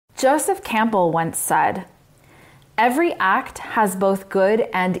Joseph Campbell once said, "Every act has both good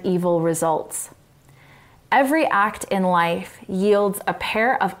and evil results. Every act in life yields a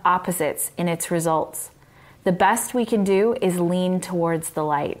pair of opposites in its results. The best we can do is lean towards the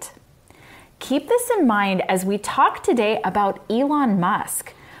light." Keep this in mind as we talk today about Elon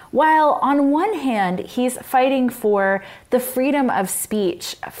Musk. While on one hand, he's fighting for the freedom of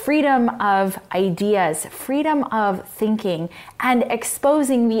speech, freedom of ideas, freedom of thinking, and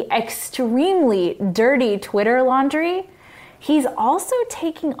exposing the extremely dirty Twitter laundry, he's also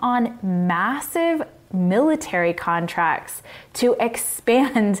taking on massive military contracts to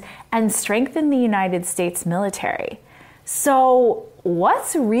expand and strengthen the United States military. So,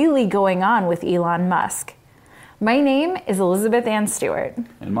 what's really going on with Elon Musk? My name is Elizabeth Ann Stewart.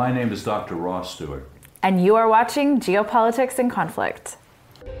 And my name is Dr. Ross Stewart. And you are watching Geopolitics and Conflict.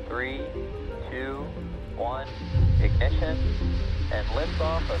 3, 2, 1, ignition, and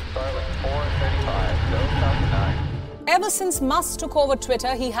liftoff of Starlink 435. Go Falcon 9. Ever since Musk took over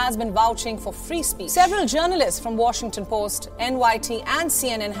Twitter, he has been vouching for free speech. Several journalists from Washington Post, NYT, and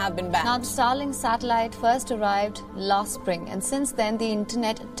CNN have been banned. Now, the Starlink satellite first arrived last spring, and since then, the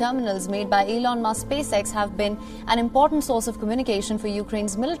internet terminals made by Elon Musk SpaceX have been an important source of communication for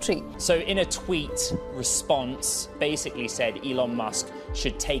Ukraine's military. So, in a tweet response, basically said Elon Musk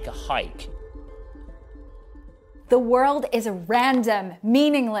should take a hike. The world is random,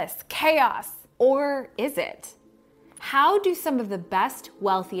 meaningless, chaos. Or is it? How do some of the best,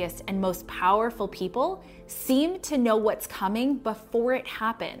 wealthiest, and most powerful people seem to know what's coming before it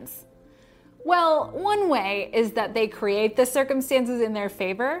happens? Well, one way is that they create the circumstances in their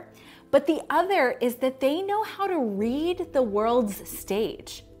favor, but the other is that they know how to read the world's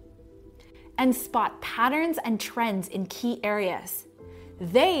stage and spot patterns and trends in key areas.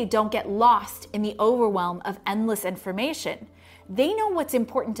 They don't get lost in the overwhelm of endless information. They know what's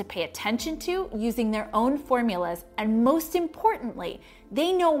important to pay attention to using their own formulas, and most importantly,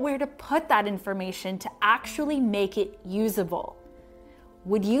 they know where to put that information to actually make it usable.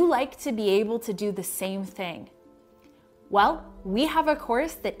 Would you like to be able to do the same thing? Well, we have a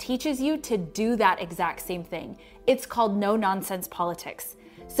course that teaches you to do that exact same thing. It's called No Nonsense Politics.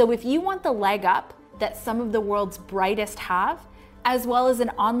 So if you want the leg up that some of the world's brightest have, as well as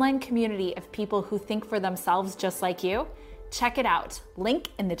an online community of people who think for themselves just like you, check it out. Link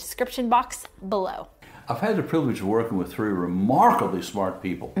in the description box below. I've had the privilege of working with 3 remarkably smart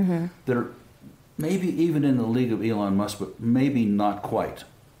people that are maybe even in the league of Elon Musk, but maybe not quite,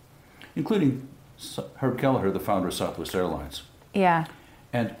 including Herb Kelleher, the founder of Southwest Airlines. Yeah.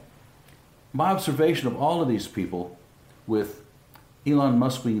 And my observation of all of these people, with Elon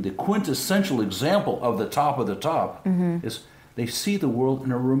Musk being the quintessential example of the top, is they see the world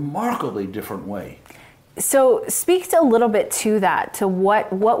in a remarkably different way. So speak a little bit to that, to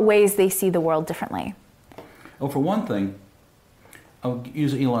what ways they see the world differently. Well, for one thing, I'll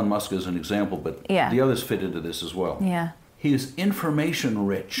use Elon Musk as an example, but the others fit into this as well. Yeah. He is information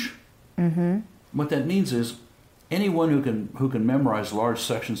rich. What that means is anyone who can memorize large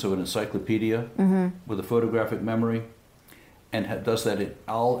sections of an encyclopedia with a photographic memory and does that in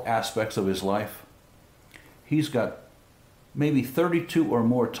all aspects of his life, he's got maybe 32 or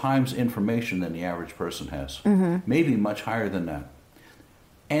more times information than the average person has, maybe much higher than that.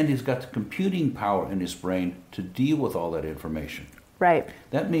 And he's got the computing power in his brain to deal with all that information. Right.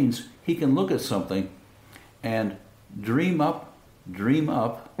 That means he can look at something and dream up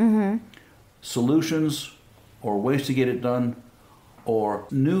solutions or ways to get it done or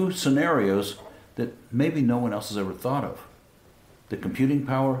new scenarios that maybe no one else has ever thought of. The computing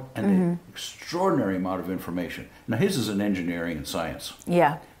power and the extraordinary amount of information. Now, his is in engineering and science.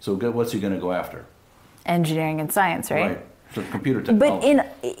 Yeah. So what's he going to go after? Engineering and science, right? Right. So computer technology.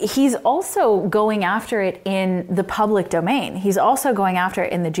 But he's also going after it in the public domain. He's also going after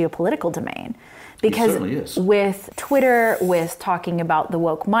it in the geopolitical domain. Because he certainly is. With Twitter, with talking about the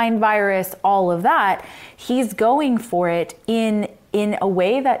woke mind virus, all of that, he's going for it in a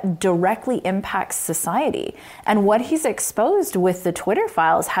way that directly impacts society. And what he's exposed with the Twitter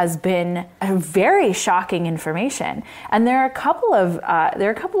files has been a very shocking information. And there are a couple of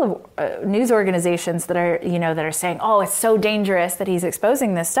news organizations that are saying, "Oh, it's so dangerous that he's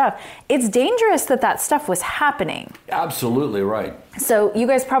exposing this stuff." It's dangerous that stuff was happening. Absolutely right. So you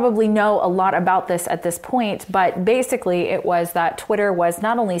guys probably know a lot about this at this point, but basically it was that Twitter was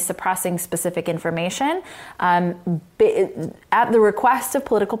not only suppressing specific information at the request of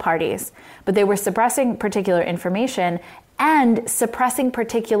political parties, but they were suppressing particular information and suppressing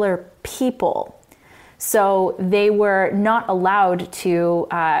particular people. So they were not allowed to,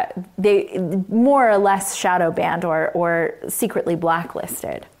 they more or less shadow banned or secretly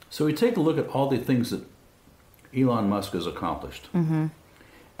blacklisted. So we take a look at all the things that Elon Musk has accomplished. And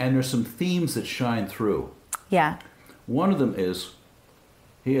there's some themes that shine through. Yeah. One of them is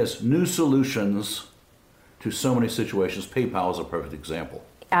he has new solutions to so many situations. PayPal is a perfect example.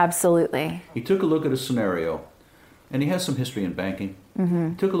 Absolutely. He took a look at a scenario, and he has some history in banking.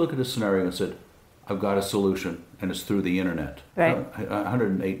 He took a look at a scenario and said, I've got a solution, and it's through the internet. Right.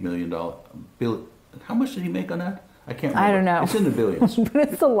 $108 million. How much did he make on that? I can't remember. I don't know. It's in the billions. But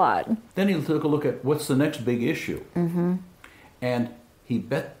it's a lot. Then he took a look at what's the next big issue. And he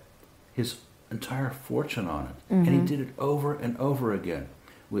bet his entire fortune on it. And he did it over and over again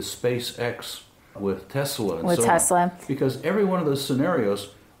with SpaceX, with Tesla, and so on. Because every one of those scenarios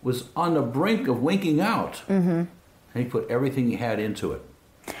was on the brink of winking out. And he put everything he had into it.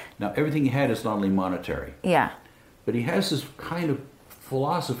 Now, everything he had is not only monetary. Yeah. But he has this kind of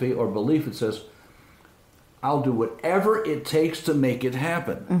philosophy or belief that says, I'll do whatever it takes to make it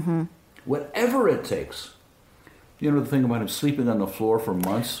happen. Whatever it takes. You know the thing about him sleeping on the floor for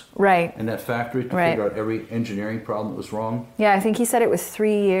months? Right. In that factory to figure out every engineering problem that was wrong? Yeah, I think he said it was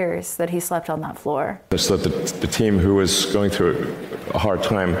 3 years that he slept on that floor. So that the team who was going through a hard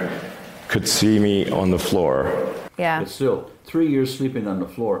time could see me on the floor. Yeah. But still, 3 years sleeping on the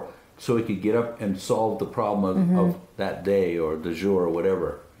floor so he could get up and solve the problem of that day or du jour or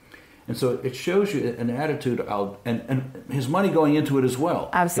whatever. And so it shows you an attitude, and his money going into it as well.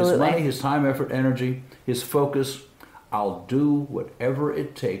 Absolutely. His money, his time, effort, energy, his focus. I'll do whatever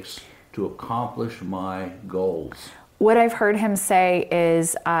it takes to accomplish my goals. What I've heard him say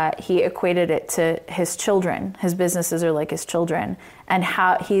is he equated it to his children. His businesses are like his children. And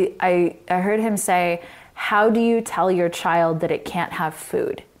how I heard him say, how do you tell your child that it can't have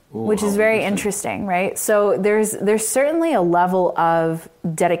food? Ooh, which is very interesting, right? So there's certainly a level of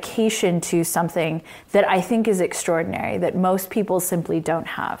dedication to something that I think is extraordinary, that most people simply don't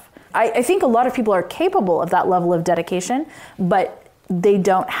have. I think a lot of people are capable of that level of dedication, but they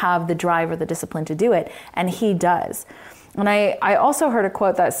don't have the drive or the discipline to do it, and he does. And I also heard a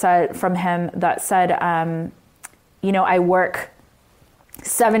quote that said from him that said, I work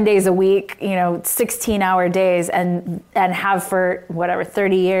 7 days a week, 16-hour days, and have for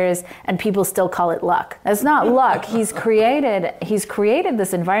 30 years, and people still call it luck. That's not luck. He's created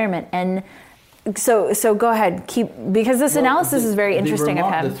this environment, and so go ahead, because this analysis is very interesting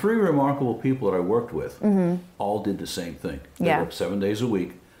of him. The three remarkable people that I worked with all did the same thing. They worked 7 days a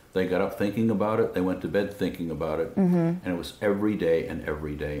week. They got up thinking about it. They went to bed thinking about it, and it was every day and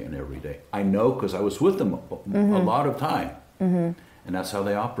every day and every day. I know because I was with them a lot of time. And that's how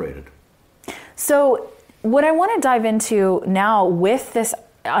they operated. So what I want to dive into now with this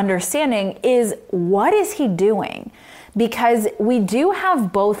understanding is, what is he doing? Because we do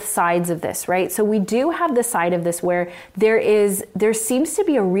have both sides of this, right? So we do have the side of this where there seems to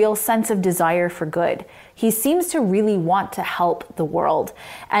be a real sense of desire for good. He seems to really want to help the world,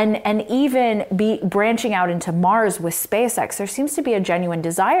 and even be branching out into Mars with SpaceX. There seems to be a genuine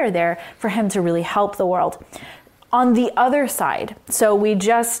desire there for him to really help the world. On the other side, so we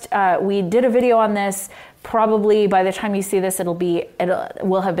did a video on this. Probably by the time you see this, it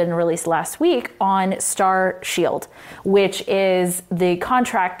will have been released last week, on Starshield, which is the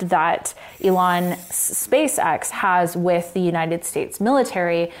contract that Elon SpaceX has with the United States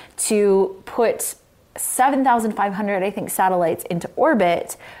military to put 7,500, I think, satellites into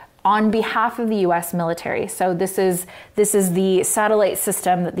orbit on behalf of the U.S. military. So this is the satellite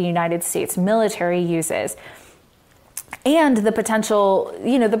system that the United States military uses. And the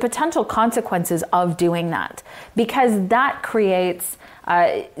potential consequences of doing that, because that creates,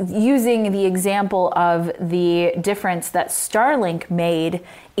 using the example of the difference that Starlink made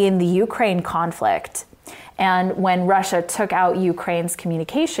in the Ukraine conflict. And when Russia took out Ukraine's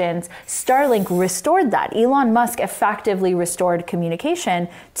communications, Starlink restored that. Elon Musk effectively restored communication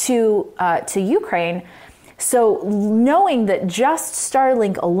to Ukraine. So knowing that just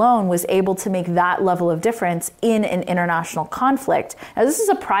Starlink alone was able to make that level of difference in an international conflict. Now, this is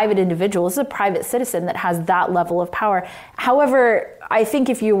a private individual, this is a private citizen that has that level of power. However, I think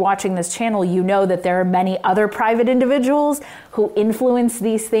if you're watching this channel, you know that there are many other private individuals who influence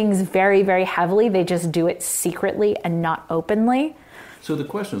these things very, very heavily. They just do it secretly and not openly. So the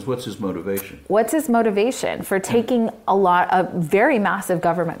question is, what's his motivation? What's his motivation for taking a lot of very massive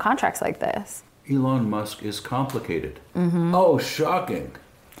government contracts like this? Elon Musk is complicated. Oh, shocking.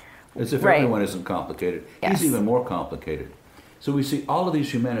 As if everyone isn't complicated. Yes. He's even more complicated. So we see all of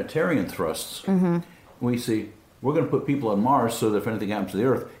these humanitarian thrusts. We see, we're going to put people on Mars so that if anything happens to the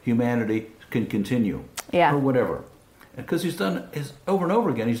Earth, humanity can continue. Or whatever. Because he's done over and over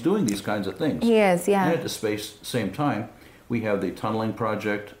again, he's doing these kinds of things. He is, And at the same time, We have the tunneling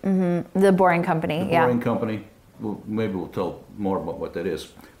project. The Boring Company, The Boring Company. Well, maybe we'll tell more about what that is.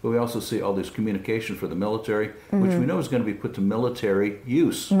 But we also see all this communication for the military, which we know is going to be put to military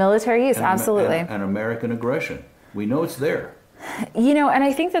use. Military use, and, absolutely. And American aggression. We know it's there. You know, and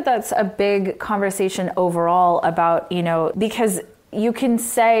I think that that's a big conversation overall about, you know, because you can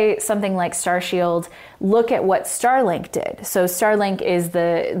say something like Starshield, look at what Starlink did. So Starlink is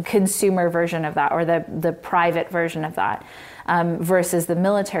the consumer version of that, or the private version of that, versus the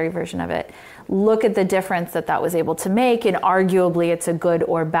military version of it. Look at the difference that was able to make, and arguably it's a good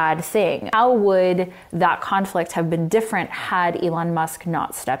or bad thing. How would that conflict have been different had Elon Musk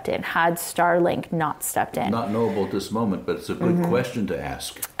not stepped in, had Starlink not stepped in? Not knowable at this moment, but it's a good question to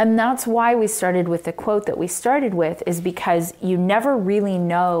ask. And that's why we started with the quote that we started with, is because you never really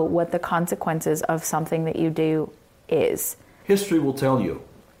know what the consequences of something that you do is. History will tell you.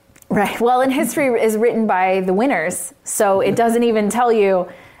 Right. Well, and history is written by the winners, so it doesn't even tell you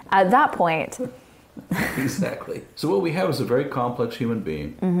at that point. Exactly. So what we have is a very complex human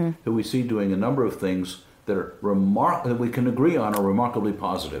being who we see doing a number of things that are that we can agree on are remarkably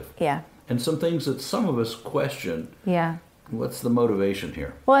positive. Yeah. And some things that some of us question. Yeah. What's the motivation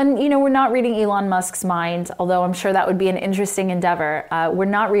here? Well, and you know, we're not reading Elon Musk's mind, although I'm sure that would be an interesting endeavor. We're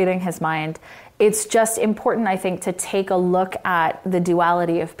not reading his mind. It's just important, I think, to take a look at the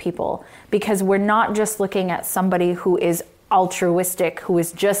duality of people, because we're not just looking at somebody who is altruistic, who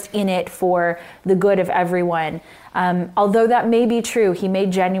is just in it for the good of everyone. Although that may be true, he may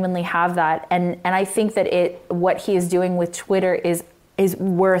genuinely have that. And I think that what he is doing with Twitter is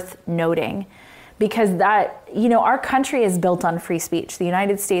worth noting, because that, you know, our country is built on free speech. The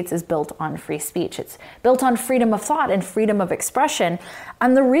United States is built on free speech. It's built on freedom of thought and freedom of expression.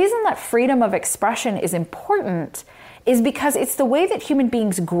 And the reason that freedom of expression is important is because it's the way that human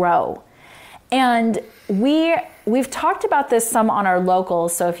beings grow. And we've talked about this some on our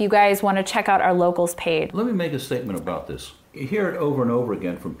locals, so if you guys want to check out our locals page. Let me make a statement about this. You hear it over and over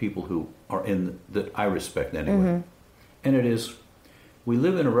again from people who are that I respect anyway. And it is, we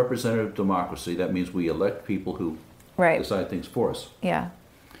live in a representative democracy. That means we elect people who decide things for us. Yeah.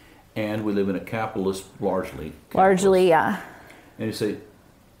 And we live in a capitalist, largely. Yeah. And you say,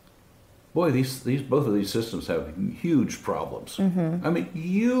 boy, both of these systems have huge problems. I mean,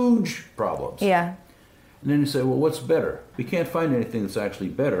 huge problems. Yeah. And then you say, well, what's better? We can't find anything that's actually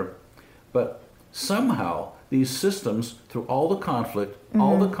better. But somehow these systems, through all the conflict,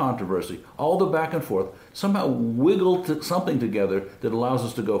 all the controversy, all the back and forth, somehow wiggle something together that allows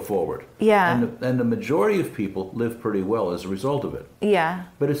us to go forward. Yeah. And the majority of people live pretty well as a result of it. Yeah.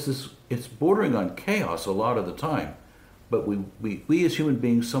 But it's bordering on chaos a lot of the time. But we as human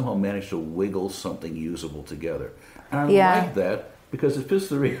beings somehow manage to wiggle something usable together. And I like that because it fits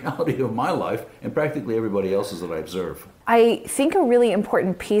the reality of my life and practically everybody else's that I observe. I think a really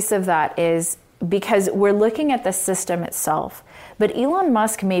important piece of that is because we're looking at the system itself. But Elon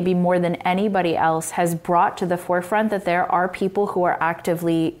Musk, maybe more than anybody else, has brought to the forefront that there are people who are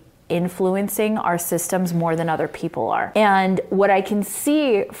actively influencing our systems more than other people are. And what I can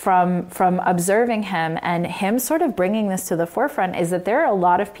see from observing him and him sort of bringing this to the forefront is that there are a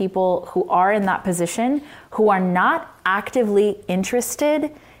lot of people who are in that position who are not actively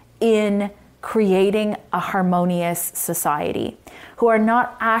interested in creating a harmonious society, who are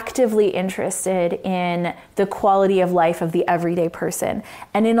not actively interested in the quality of life of the everyday person.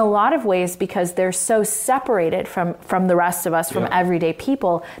 And in a lot of ways, because they're so separated from the rest of us, from everyday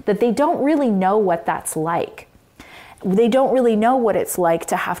people, that they don't really know what that's like. They don't really know what it's like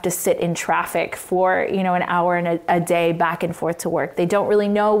to have to sit in traffic for, an hour and a day back and forth to work. They don't really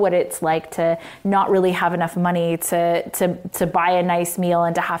know what it's like to not really have enough money to buy a nice meal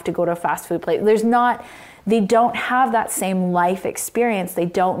and to have to go to a fast food place. They don't have that same life experience. They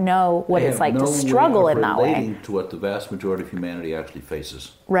don't know what it's like to struggle in that way. Relating to what the vast majority of humanity actually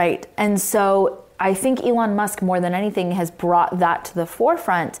faces. Right. And so I think Elon Musk, more than anything, has brought that to the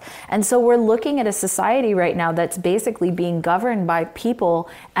forefront. And so we're looking at a society right now that's basically being governed by people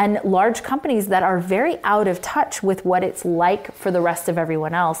and large companies that are very out of touch with what it's like for the rest of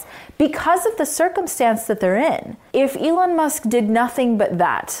everyone else because of the circumstance that they're in. If Elon Musk did nothing but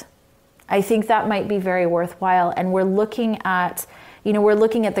that, I think that might be very worthwhile. And we're looking at,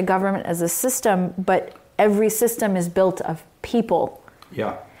 the government as a system, but every system is built of people.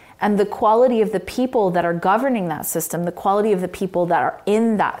 Yeah. And the quality of the people that are governing that system, the quality of the people that are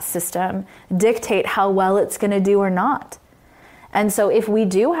in that system dictate how well it's going to do or not. And so if we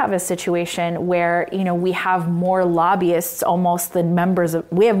do have a situation where, we have more lobbyists almost than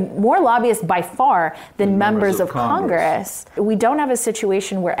we have more lobbyists by far than members of Congress. We don't have a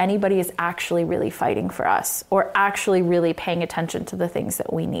situation where anybody is actually really fighting for us or actually really paying attention to the things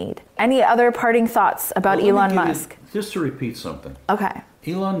that we need. Any other parting thoughts about Elon Musk? Just to repeat something. Okay.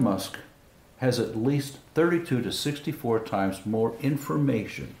 Elon Musk has at least 32 to 64 times more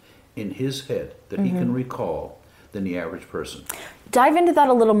information in his head that he can recall than the average person. Dive into that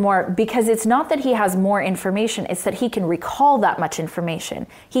a little more, because it's not that he has more information, it's that he can recall that much information.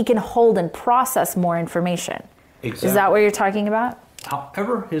 He can hold and process more information. Exactly. Is that what you're talking about?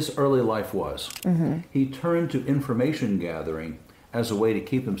 However his early life was, he turned to information gathering as a way to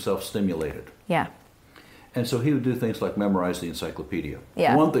keep himself stimulated. Yeah. And so he would do things like memorize the encyclopedia.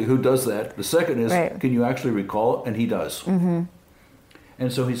 Yeah. One thing, who does that? The second is, can you actually recall it? And he does. And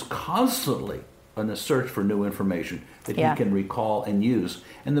so he's constantly on the search for new information that he can recall and use.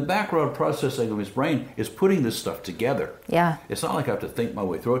 And the background processing of his brain is putting this stuff together. Yeah. It's not like I have to think my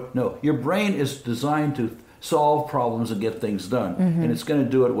way through it. No, your brain is designed to solve problems and get things done. And it's going to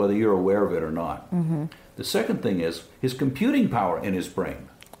do it whether you're aware of it or not. The second thing is his computing power in his brain.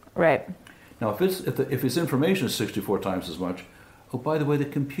 Right. Now, if his information is 64 times as much, oh, by the way, the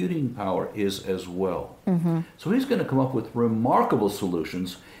computing power is as well. So he's going to come up with remarkable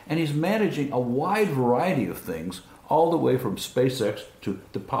solutions, and he's managing a wide variety of things, all the way from SpaceX to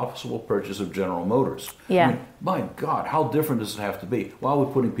the possible purchase of General Motors. Yeah. I mean, my God, how different does it have to be while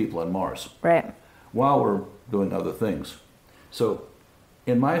we're putting people on Mars? Right. While we're doing other things. So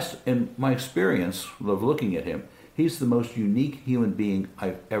in my experience of looking at him, he's the most unique human being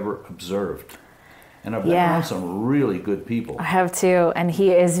I've ever observed. And I've been around some really good people. I have too, and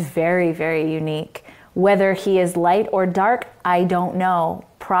he is very, very unique. Whether he is light or dark, I don't know.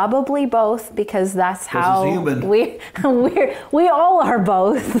 Probably both, because that's how we all are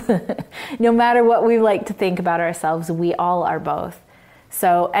both. No matter what we like to think about ourselves, we all are both.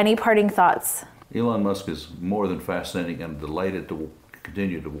 So any parting thoughts? Elon Musk is more than fascinating, and I'm delighted to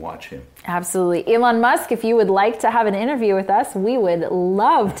continue to watch him. Absolutely. Elon Musk, if you would like to have an interview with us, we would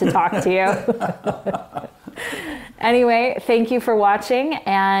love to talk to you. Anyway, thank you for watching,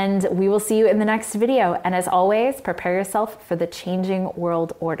 and we will see you in the next video. And as always, prepare yourself for the changing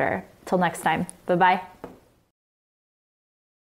world order. Till next time. Bye-bye.